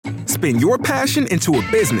spin your passion into a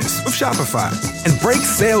business with Shopify and break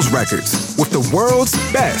sales records with the world's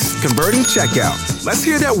best converting checkout. Let's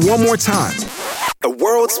hear that one more time. The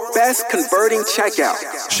world's best converting checkout.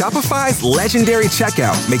 Shopify's legendary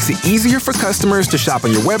checkout makes it easier for customers to shop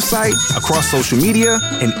on your website, across social media,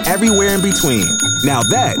 and everywhere in between. Now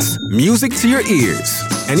that's music to your ears.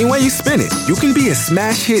 Any way you spin it, you can be a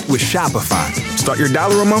smash hit with Shopify. Start your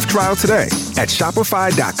 $1 a month trial today at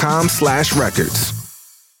shopify.com/records.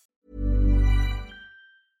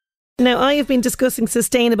 Now, I have been discussing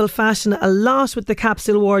sustainable fashion a lot with the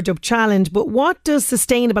Capsule Wardrobe Challenge, but what does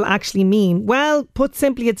sustainable actually mean? Well, put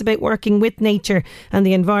simply, it's about working with nature and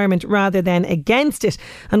the environment rather than against it.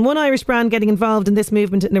 And one Irish brand getting involved in this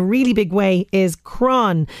movement in a really big way is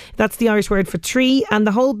Cron. That's the Irish word for tree, and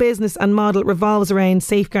the whole business and model revolves around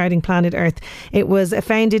safeguarding planet Earth. It was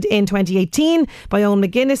founded in 2018 by Owen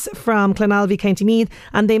McGuinness from Clonalvy, County Meath,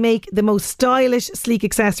 and they make the most stylish, sleek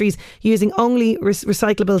accessories using only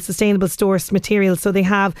recyclable, sustainable sourced materials. So they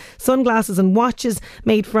have sunglasses and watches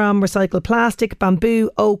made from recycled plastic, bamboo,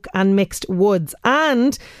 oak and mixed woods.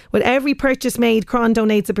 And with every purchase made, Cron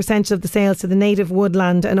donates a percentage of the sales to the Native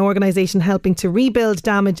Woodland, an organisation helping to rebuild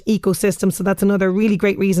damaged ecosystems. So that's another really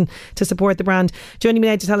great reason to support the brand. Joining me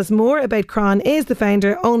now to tell us more about Cron is the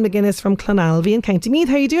founder, Owen McGuinness from Clonalvy in County Meath.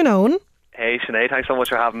 How are you doing, Owen? Hey Sinead, thanks so much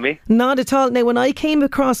for having me. Not at all. Now, when I came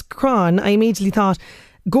across Cron, I immediately thought,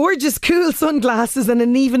 gorgeous, cool sunglasses and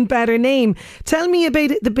an even better name. Tell me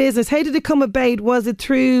about the business. How did it come about? Was it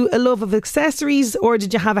through a love of accessories, or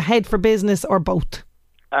did you have a head for business, or both?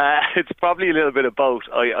 It's probably a little bit of both.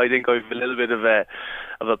 I think I've a little bit of a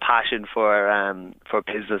passion for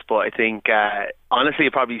business, but I think honestly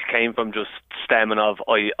it probably came from just stemming of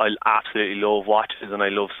I absolutely love watches and I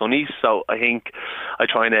love sunnies, so I think I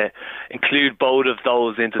try to include both of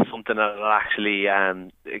those into something that will actually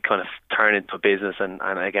kind of turn into a business, and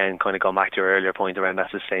again kind of going back to your earlier point around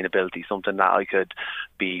that sustainability, something that I could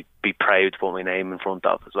be proud to put my name in front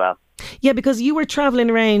of as well. Yeah, because you were travelling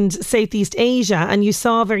around Southeast Asia and you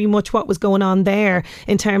saw very much what was going on there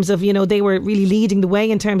in terms of, you know, they were really leading the way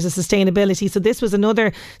in terms of sustainability. So this was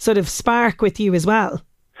another sort of spark with you as well.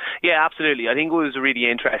 Yeah, absolutely. I think it was really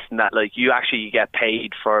interesting that like you actually get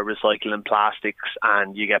paid for recycling plastics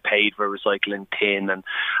and you get paid for recycling tin and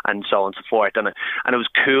so on and so forth. And it was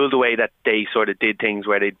cool the way that they sort of did things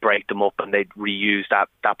where they'd break them up and they'd reuse that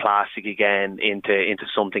plastic again into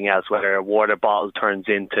something else, whether a water bottle turns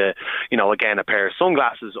into, you know, again, a pair of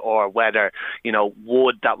sunglasses, or whether, you know,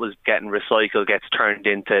 wood that was getting recycled gets turned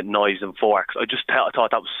into knives and forks. I just thought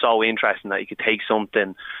that was so interesting that you could take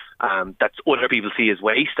something that other people see as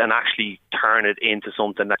waste and actually turn it into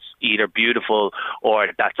something that's either beautiful or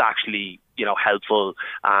that's actually, you know, helpful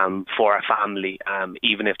for a family,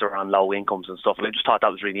 even if they're on low incomes and stuff. And I just thought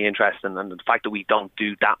that was really interesting, and the fact that we don't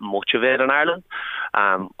do that much of it in Ireland,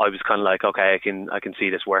 I was kind of like, okay, I can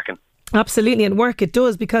see this working. Absolutely, and work it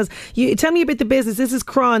does, because you tell me about the business. This is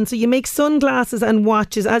Cron, so you make sunglasses and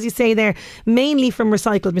watches, as you say there, mainly from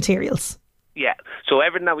recycled materials. Yeah, so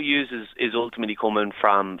everything that we use is ultimately coming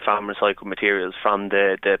from recycled materials, from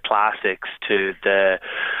the plastics to the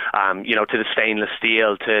to the stainless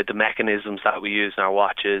steel to the mechanisms that we use in our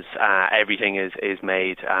watches. Everything is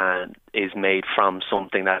made from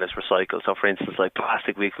something that is recycled. So for instance, like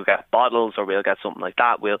plastic, we could get bottles or we'll get something like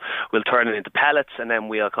that. We'll turn it into pellets, and then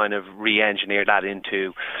we'll kind of re-engineer that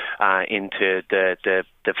into the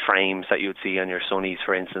frames that you would see on your sunnies,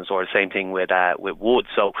 for instance, or the same thing with wood.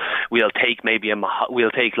 So we'll take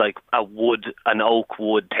like an oak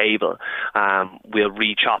wood table, we'll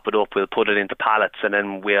re-chop it up, we'll put it into pallets, and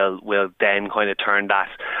then we'll then kind of turn that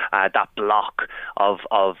block of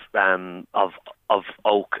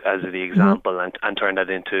oak as the example, and turn that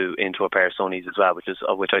into a pair of sunnies as well,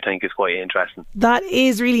 which I think is quite interesting. That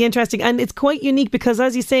is really interesting, and it's quite unique because,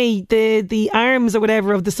 as you say, the arms or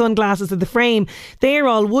whatever of the sunglasses or the frame, they're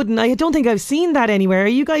all wooden. I don't think I've seen that anywhere. Are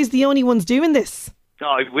you guys the only ones doing this? No,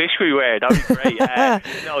 I wish we were. That would be great.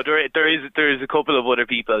 No, there is a couple of other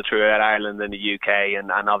people throughout Ireland and the UK,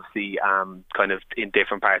 and obviously kind of in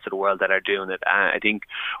different parts of the world that are doing it. I think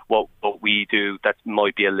what we do that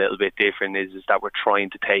might be a little bit different is that we're trying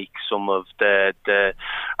to take some of the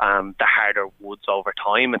harder woods over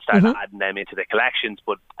time and start adding them into the collections.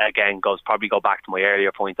 But again, go back to my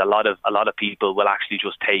earlier point. A lot of people will actually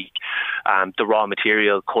just take the raw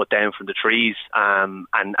material cut down from the trees and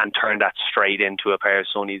turn that straight into a pair of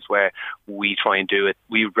sunnies, where we try and do it.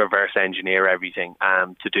 We reverse engineer everything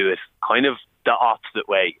to do it kind of the opposite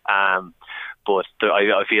way. But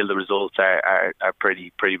I feel the results are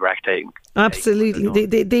pretty breathtaking. Absolutely,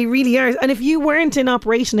 they really are. And if you weren't in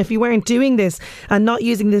operation, if you weren't doing this and not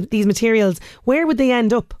using these materials, where would they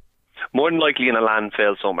end up? More than likely in a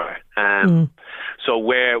landfill somewhere. So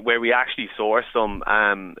where we actually source them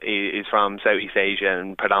is from Southeast Asia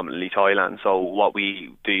and predominantly Thailand. So what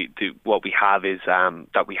we what we have is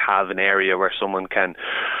that we have an area where someone can,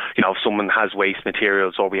 if someone has waste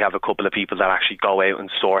materials, or we have a couple of people that actually go out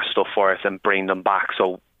and source stuff for us and bring them back.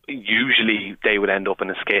 So usually they would end up in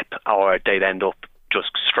a skip, or they'd end up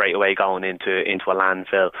just straight away going into a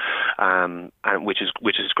landfill, and which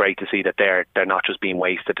is great to see that they're not just being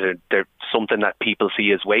wasted. They're something that people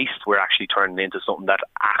see as waste. We're actually turning into something that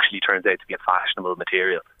actually turns out to be a fashionable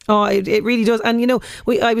material. Oh, it really does. And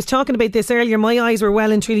I was talking about this earlier. My eyes were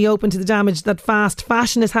well and truly open to the damage that fast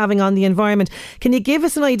fashion is having on the environment. Can you give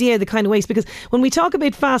us an idea of the kind of waste? Because when we talk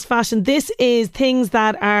about fast fashion, this is things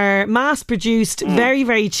that are mass produced very,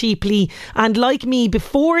 very cheaply. And like me,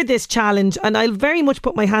 before this challenge, and I'll very much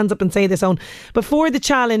put my hands up and say this, Owen, before the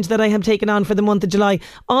challenge that I have taken on for the month of July,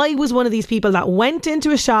 I was one of these people that went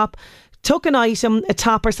into a shop, took an item, a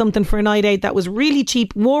top or something for a night out that was really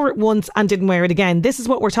cheap, wore it once and didn't wear it again. This is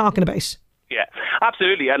what we're talking about. Yeah,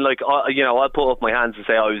 absolutely. And I'll put up my hands and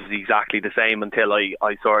say I was exactly the same until I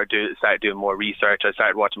started doing more research. I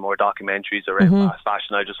started watching more documentaries around fast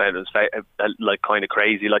fashion. I just found it was kind of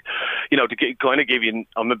crazy. To give you,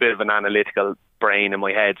 I'm a bit of an analytical brain in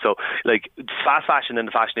my head. So fast fashion and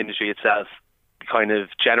the fashion industry itself kind of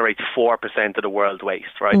generates 4% of the world's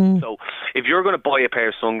waste, right? So if you're going to buy a pair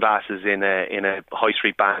of sunglasses in a high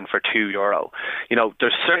street band for €2,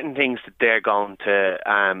 there's certain things that they're going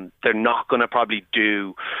to they're not going to probably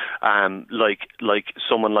do like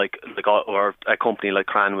someone like or a company like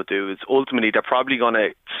Cran would do. Is ultimately they're probably going to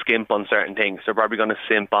skimp on certain things. They're probably going to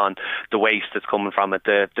skimp on the waste that's coming from it,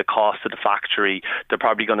 the cost of the factory. They're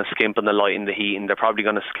probably going to skimp on the lighting, the heating. They're probably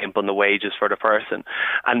going to skimp on the wages for the person.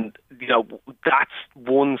 And that's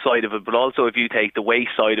one side of it, but also if you take the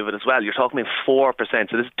waste side of it as well, you're talking about 4%.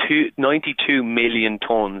 So there's 92 million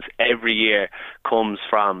tonnes every year comes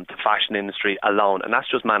from the fashion industry alone, and that's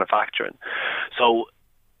just manufacturing. So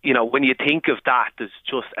when you think of that, there's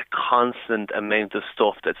just a constant amount of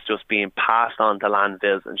stuff that's just being passed on to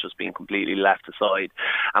landfills and just being completely left aside.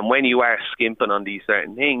 And when you are skimping on these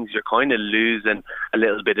certain things, you're kind of losing a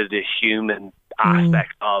little bit of the human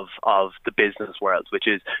aspect of the business world, which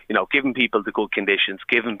is, giving people the good conditions,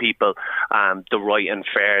 giving people the right and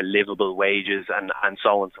fair livable wages and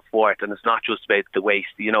so on and so forth. And it's not just about the waste.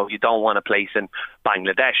 You don't want a place in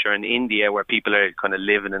Bangladesh or in India where people are kind of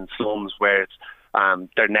living in slums where it's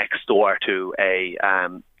they're next door to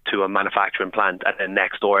a manufacturing plant, and then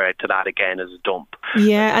next door to that again is a dump.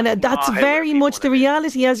 Yeah, and that's very much the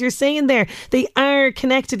reality, as you're saying there. They are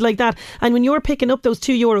connected like that. And when you're picking up those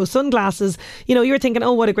 €2 sunglasses, you're thinking,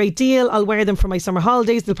 oh, what a great deal. I'll wear them for my summer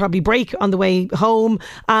holidays. They'll probably break on the way home,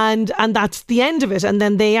 and that's the end of it. And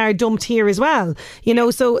then they are dumped here as well.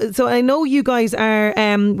 So I know you guys are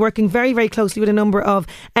working very, very closely with a number of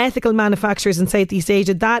ethical manufacturers in Southeast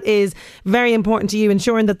Asia. That is very important to you,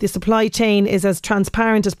 ensuring that the supply chain is as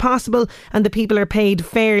transparent as possible and the people are paid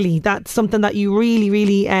fairly. That's something that you really,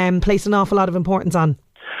 really place an awful lot of importance on.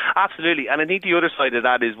 Absolutely. And I think the other side of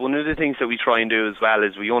that is one of the things that we try and do as well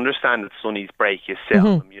is we understand that sunnies break, you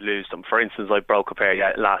sell them, you lose them. For instance, I broke a pair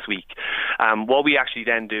last week. What we actually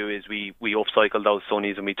then do is we upcycle those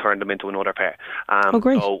sunnies and we turn them into another pair.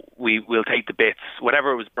 Great. So we'll take the bits,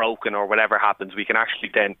 whatever was broken or whatever happens, we can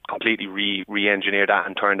actually then completely re-engineer that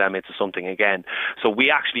and turn them into something again. So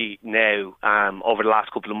we actually now, over the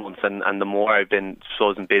last couple of months, and the more I've been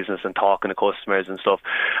in business and talking to customers and stuff,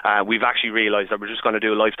 we've actually realised that we're just going to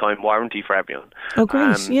do a lifetime warranty for everyone. Oh,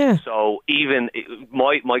 great! Yeah. So even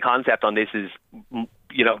my concept on this is,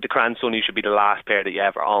 the Cran Sunny should be the last pair that you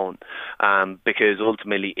ever own, because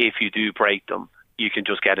ultimately, if you do break them, you can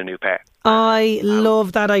just get a new pair. I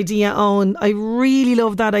love that idea, Owen. I really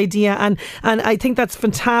love that idea, and I think that's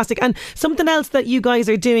fantastic. And something else that you guys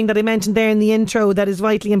are doing that I mentioned there in the intro that is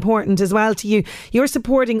vitally important as well to you, you're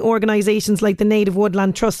supporting organisations like the Native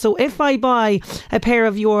Woodland Trust. So if I buy a pair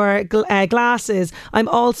of your glasses, I'm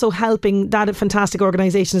also helping that fantastic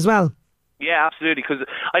organisation as well. Yeah, absolutely. Because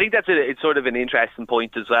I think it's sort of an interesting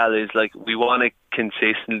point as well. Is we want to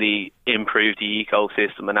consistently improve the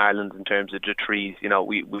ecosystem in Ireland in terms of the trees.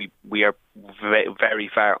 We are very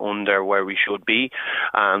far under where we should be.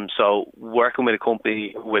 So working with a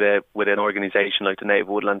company with an organisation like the Native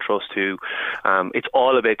Woodland Trust, who it's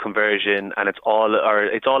all about conversion and it's all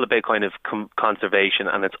about kind of conservation,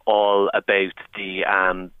 and it's all about the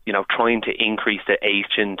trying to increase the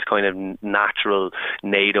ancient kind of natural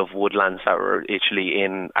native woodlands that were actually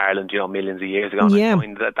in Ireland millions of years ago. And I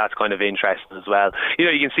find that's kind of interesting as well. You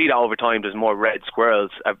can see that over time there's more red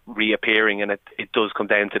squirrels reappearing, and it does come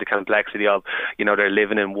down to the complexity of, they're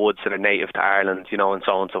living in woods that are native to Ireland, and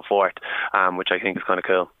so on and so forth, which I think is kind of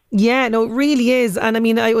cool. Yeah, no, it really is. And I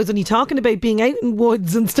mean, I was only talking about being out in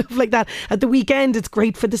woods and stuff like that at the weekend. It's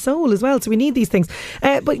great for the soul as well. So we need these things.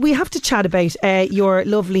 But we have to chat about your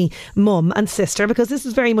lovely mum and sister, because this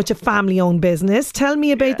is very much a family-owned business. Tell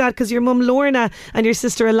me about that, because your mum Lorna and your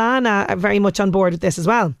sister Alana are very much on board with this as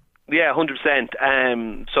well. Yeah,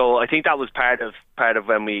 100%. So I think that was part of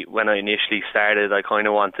when I initially started. I kind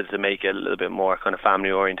of wanted to make it a little bit more kind of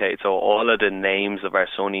family orientated. So all of the names of our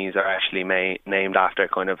sonnies are actually named after,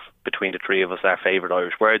 kind of between the three of us, our favourite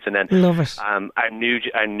Irish words. And then love it. Our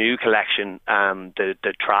new collection,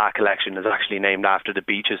 the Tra collection, is actually named after the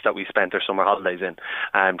beaches that we spent our summer holidays in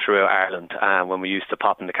throughout Ireland, when we used to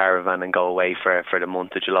pop in the caravan and go away for the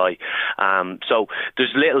month of July. So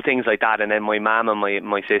there's little things like that. And then my mum and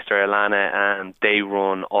my sister Alana, they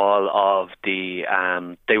run all of the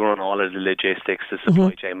logistics, the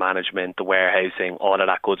supply chain management, the warehousing, all of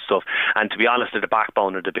that good stuff. And to be honest, they're the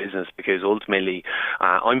backbone of the business, because ultimately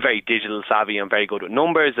I'm very digital savvy, I'm very good with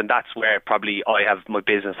numbers, and that's where probably I have my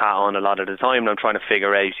business hat on a lot of the time, and I'm trying to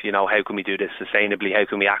figure out, how can we do this sustainably, how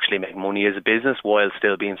can we actually make money as a business while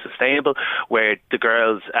still being sustainable, where the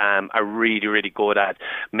girls are really, really good at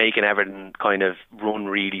making everything kind of run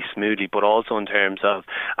really smoothly, but also in terms of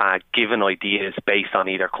giving ideas based on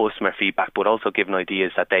either customer feedback, but also giving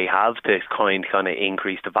ideas that they have to kind of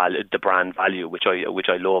increase the brand value, which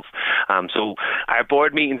I love. So our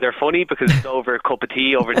board meetings are funny because it's over a cup of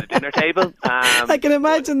tea over the dinner table. I can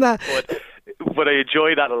imagine that. But I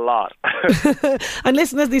enjoy that a lot. And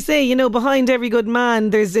listen, as they say, behind every good man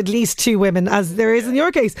there's at least two women, as there is in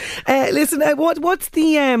your case. Listen, what is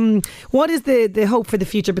the hope for the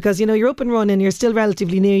future? Because you're up and running, you're still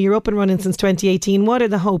relatively new, you're up and running since 2018. What are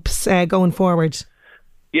the hopes going forward?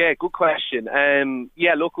 Yeah, good question.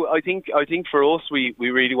 Look, I think for us, we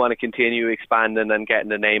really want to continue expanding and getting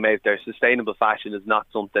the name out there. Sustainable fashion is not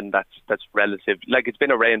something that's relative. Like, it's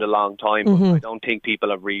been around a long time, but I don't think people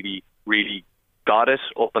have really got it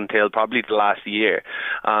up until probably the last year.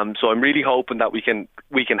 So I'm really hoping that we can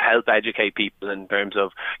help educate people in terms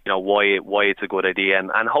of why it's a good idea,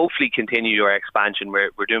 and hopefully continue our expansion.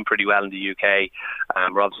 We're doing pretty well in the UK.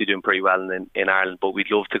 We're obviously doing pretty well in Ireland, but we'd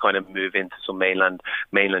love to kind of move into some mainland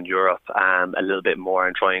Europe a little bit more,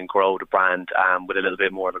 and try and grow the brand with a little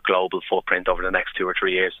bit more of a global footprint over the next 2 or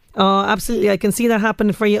 3 years. Oh, absolutely. I can see that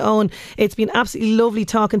happening for you, Owen. It's been absolutely lovely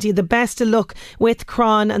talking to you. The best of luck with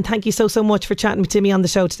Cron, and thank you so much for chatting to me on the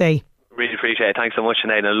show today. Really appreciate it. Thanks so much,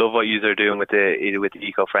 Sinead. I love what you are doing with the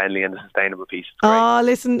eco-friendly and the sustainable piece. Oh,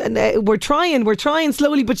 listen, we're trying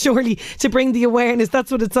slowly but surely to bring the awareness. That's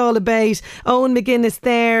what it's all about. Owen McGuinness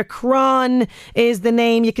there. Cron is the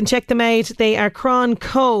name. You can check them out. They are Cron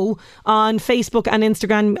Co on Facebook and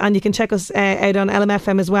Instagram, and you can check us out on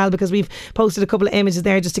LMFM as well, because we've posted a couple of images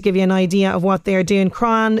there just to give you an idea of what they're doing.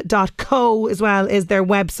 Cron.co as well is their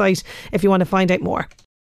website if you want to find out more.